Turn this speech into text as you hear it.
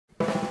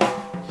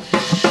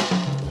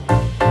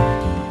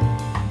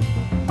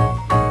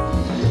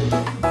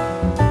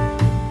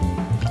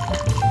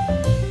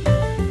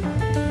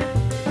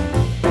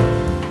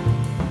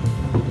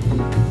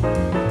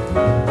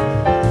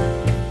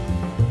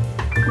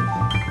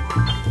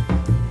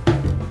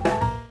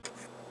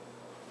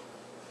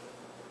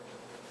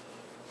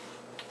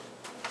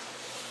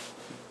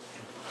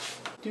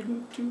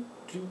What's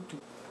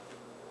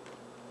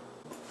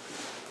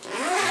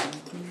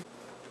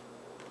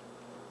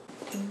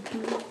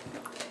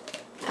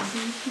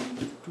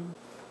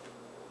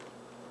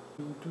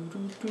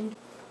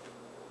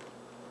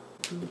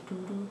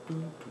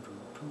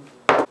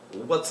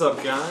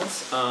up,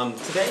 guys?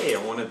 Today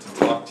I wanted to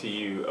talk to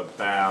you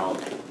about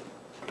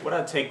what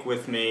I take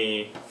with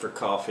me for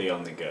coffee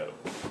on the go.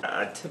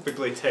 I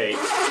typically take,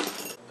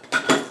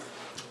 I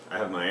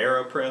have my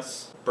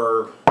Aeropress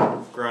burr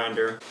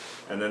grinder,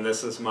 and then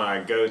this is my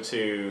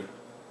go-to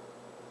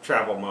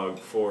travel mug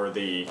for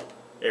the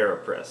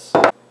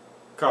Aeropress.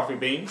 Coffee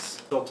beans,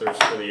 filters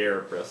for the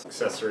Aeropress,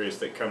 accessories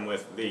that come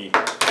with the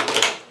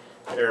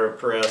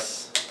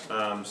Aeropress,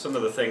 some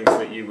of the things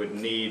that you would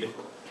need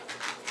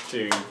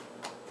to,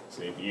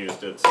 see, if you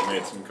used it, so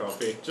made some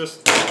coffee.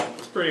 Just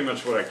pretty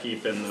much what I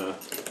keep in the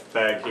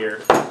bag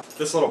here.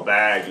 This little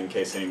bag, in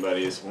case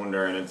anybody is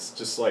wondering, it's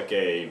just like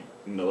a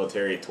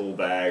military tool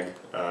bag.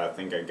 I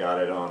think I got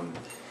it on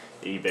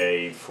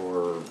eBay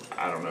for,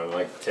 I don't know,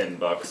 like 10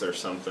 bucks or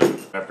something.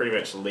 I pretty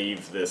much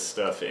leave this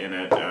stuff in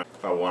it.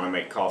 If I want to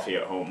make coffee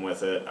at home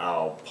with it,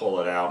 I'll pull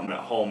it out. And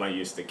at home I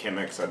use the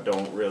Chemex. I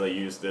don't really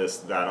use this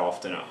that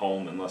often at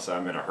home unless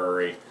I'm in a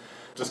hurry.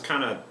 Just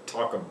kind of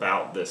talk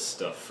about this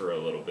stuff for a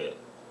little bit.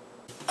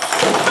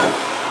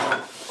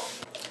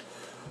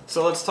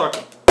 So let's talk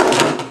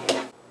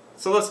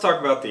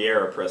about the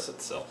Aeropress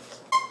itself.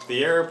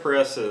 The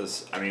Aeropress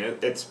is, I mean,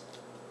 it's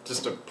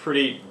just a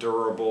pretty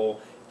durable,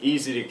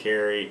 easy to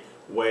carry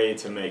way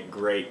to make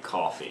great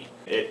coffee.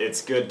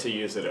 It's good to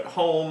use it at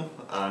home.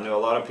 I know a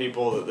lot of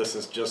people that this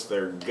is just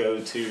their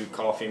go-to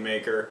coffee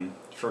maker.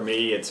 For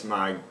me, it's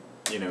my,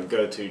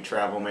 go-to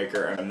travel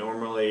maker. I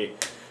normally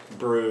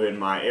brew in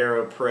my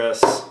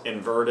Aeropress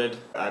inverted.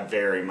 I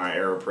vary my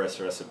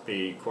Aeropress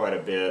recipe quite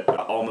a bit. I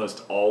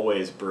almost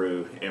always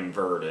brew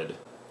inverted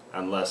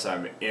unless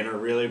I'm in a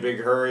really big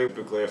hurry.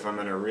 Typically, if I'm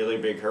in a really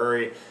big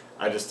hurry,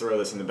 I just throw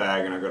this in the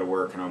bag and I go to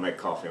work and I'll make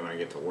coffee when I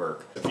get to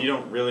work. If you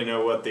don't really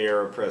know what the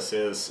Aeropress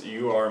is,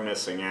 you are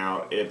missing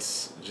out.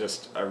 It's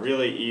just a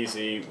really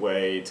easy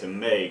way to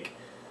make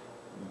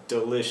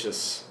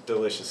delicious,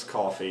 delicious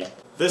coffee.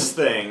 This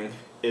thing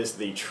is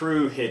the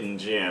true hidden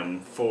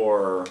gem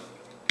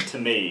to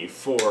me,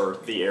 for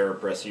the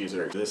Aeropress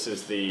user. This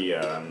is the,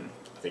 I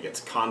think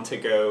it's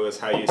Contigo is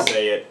how you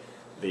say it,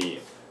 the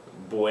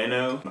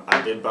Bueno.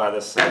 I did buy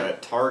this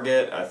at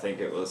Target. I think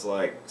it was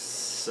like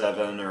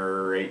 $7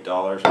 or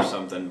 $8 or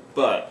something.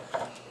 But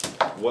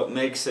what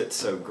makes it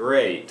so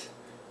great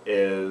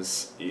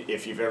is,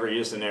 if you've ever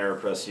used an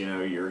Aeropress, you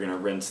know you're going to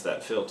rinse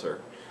that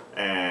filter.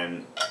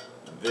 And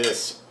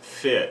this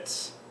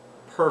fits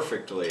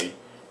perfectly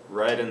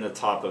right in the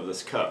top of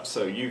this cup.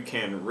 So you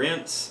can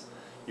rinse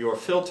your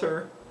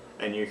filter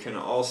and you can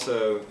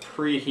also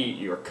preheat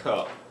your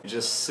cup. It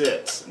just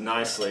sits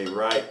nicely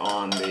right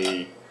on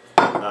the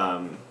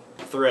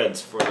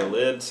threads for the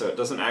lid, so it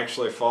doesn't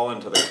actually fall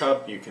into the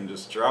cup. You can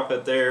just drop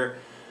it there,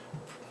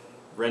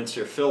 rinse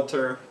your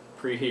filter,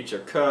 preheat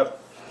your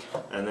cup,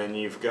 and then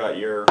you've got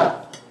your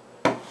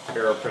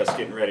Aeropress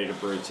getting ready to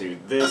brew to.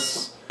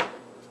 This,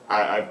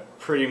 I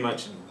pretty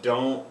much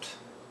don't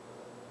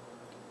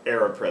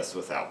Aeropress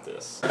without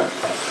this.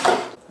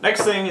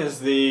 Next thing is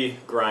the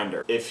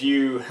grinder. If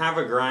you have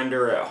a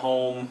grinder at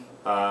home,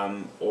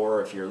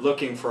 or if you're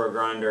looking for a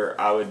grinder,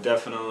 I would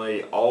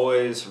definitely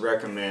always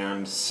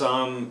recommend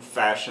some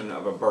fashion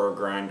of a burr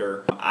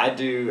grinder. I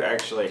do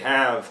actually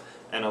have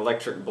an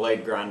electric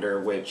blade grinder,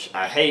 which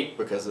I hate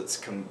because it's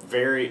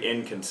very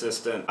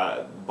inconsistent.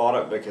 I bought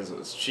it because it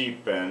was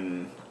cheap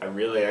and I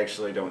really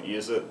actually don't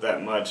use it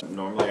that much.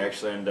 Normally I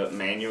actually end up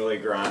manually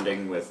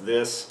grinding with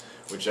this,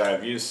 which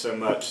I've used so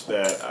much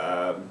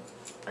that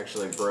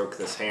actually broke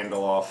this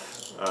handle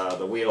off,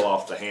 the wheel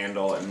off the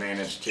handle, and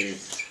managed to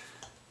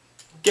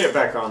get it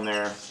back on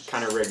there.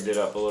 Kind of rigged it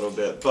up a little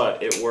bit,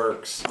 but it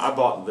works. I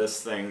bought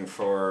this thing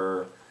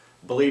for,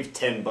 I believe,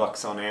 10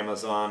 bucks on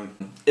Amazon.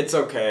 It's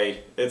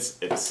okay. It's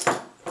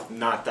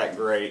not that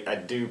great. I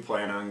do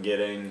plan on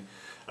getting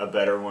a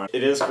better one.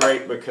 It is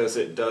great because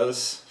it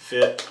does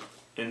fit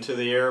into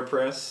the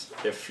Aeropress.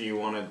 If you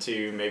wanted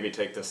to maybe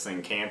take this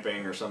thing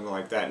camping or something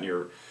like that and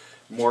you're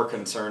more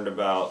concerned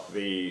about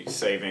the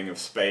saving of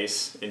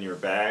space in your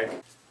bag,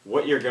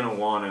 what you're going to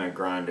want in a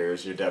grinder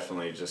is you're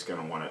definitely just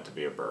going to want it to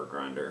be a burr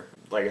grinder.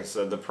 Like I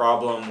said, the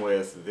problem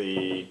with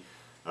the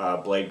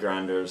blade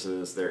grinders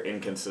is they're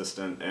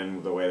inconsistent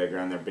in the way they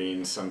grind their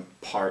beans. Some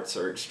parts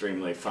are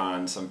extremely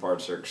fine, some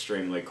parts are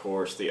extremely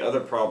coarse. The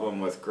other problem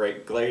with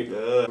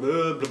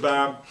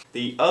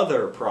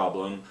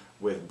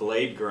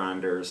blade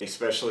grinders,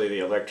 especially the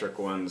electric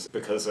ones,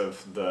 because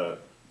of the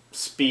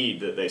speed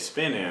that they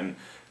spin in,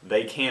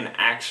 they can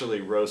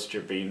actually roast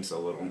your beans a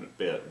little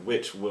bit,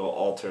 which will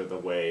alter the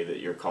way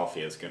that your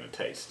coffee is going to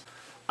taste.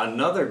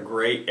 Another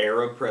great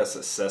Aeropress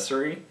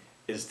accessory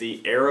is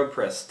the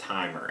Aeropress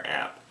Timer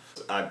app.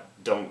 I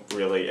don't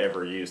really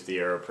ever use the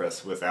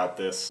Aeropress without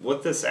this.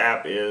 What this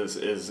app is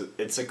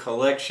it's a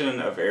collection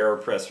of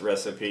Aeropress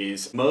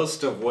recipes.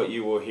 Most of what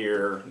you will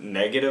hear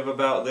negative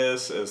about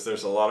this is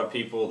there's a lot of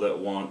people that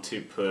want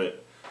to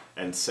put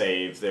and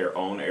save their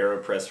own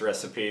Aeropress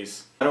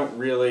recipes. I don't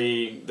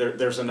really,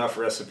 there's enough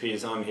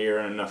recipes on here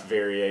and enough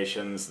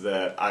variations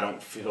that I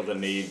don't feel the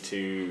need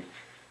to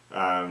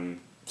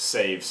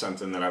save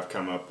something that I've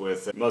come up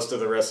with. Most of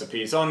the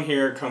recipes on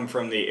here come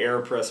from the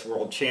Aeropress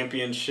World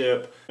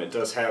Championship. It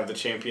does have the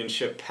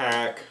championship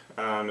pack.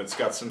 It's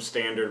got some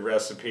standard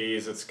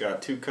recipes. It's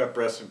got 2-cup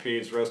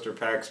recipes, roaster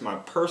packs. My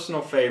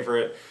personal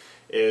favorite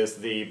is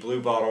the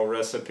blue bottle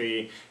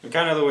recipe. And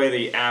kind of the way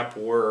the app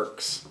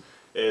works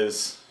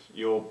is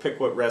you'll pick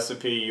what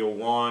recipe you'll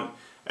want,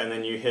 and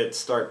then you hit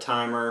start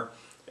timer.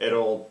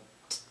 It'll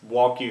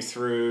walk you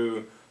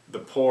through the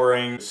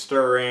pouring,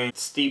 stirring,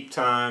 steep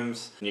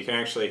times. And you can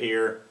actually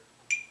hear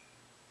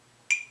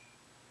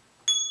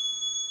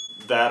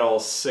that'll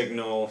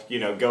signal, you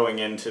know, going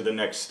into the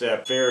next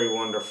step. Very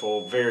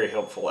wonderful, very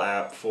helpful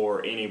app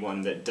for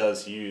anyone that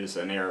does use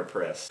an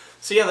Aeropress.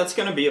 So yeah, that's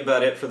gonna be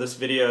about it for this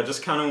video. I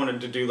just kinda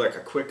wanted to do like a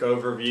quick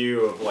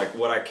overview of like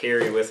what I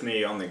carry with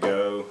me on the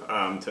go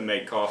to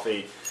make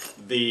coffee.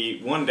 The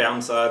one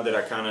downside that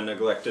I kinda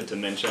neglected to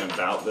mention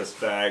about this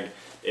bag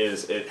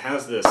is it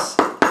has this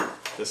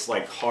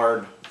like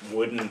hard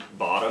wooden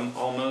bottom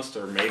almost,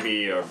 or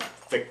maybe a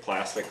thick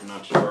plastic, I'm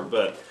not sure,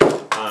 but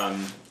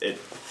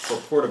for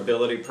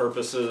portability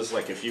purposes,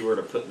 like if you were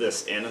to put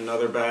this in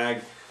another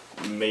bag,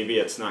 maybe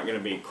it's not going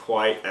to be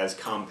quite as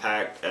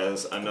compact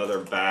as another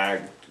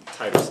bag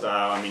type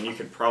style. I mean, you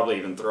could probably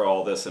even throw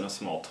all this in a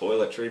small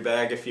toiletry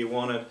bag if you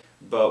wanted.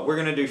 But we're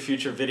going to do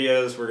future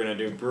videos. We're going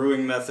to do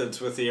brewing methods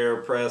with the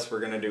Aeropress. We're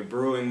going to do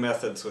brewing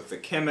methods with the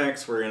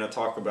Chemex. We're going to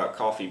talk about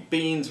coffee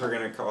beans. We're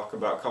going to talk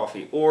about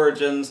coffee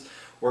origins.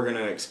 We're going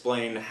to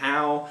explain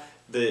how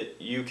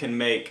that you can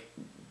make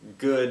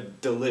good,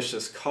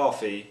 delicious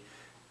coffee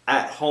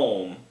at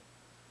home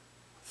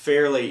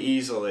fairly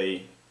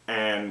easily,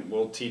 and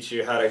we'll teach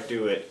you how to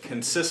do it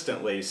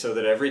consistently so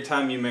that every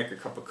time you make a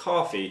cup of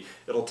coffee,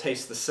 it'll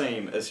taste the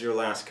same as your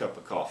last cup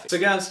of coffee. So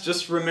guys,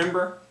 just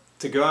remember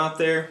to go out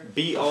there,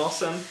 be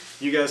awesome.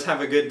 You guys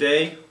have a good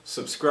day.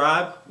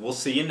 Subscribe. We'll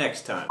see you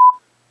next time.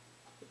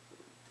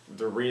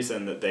 The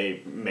reason that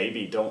they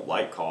maybe don't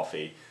like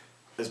coffee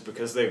is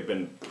because they've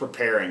been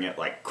preparing it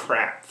like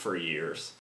crap for years.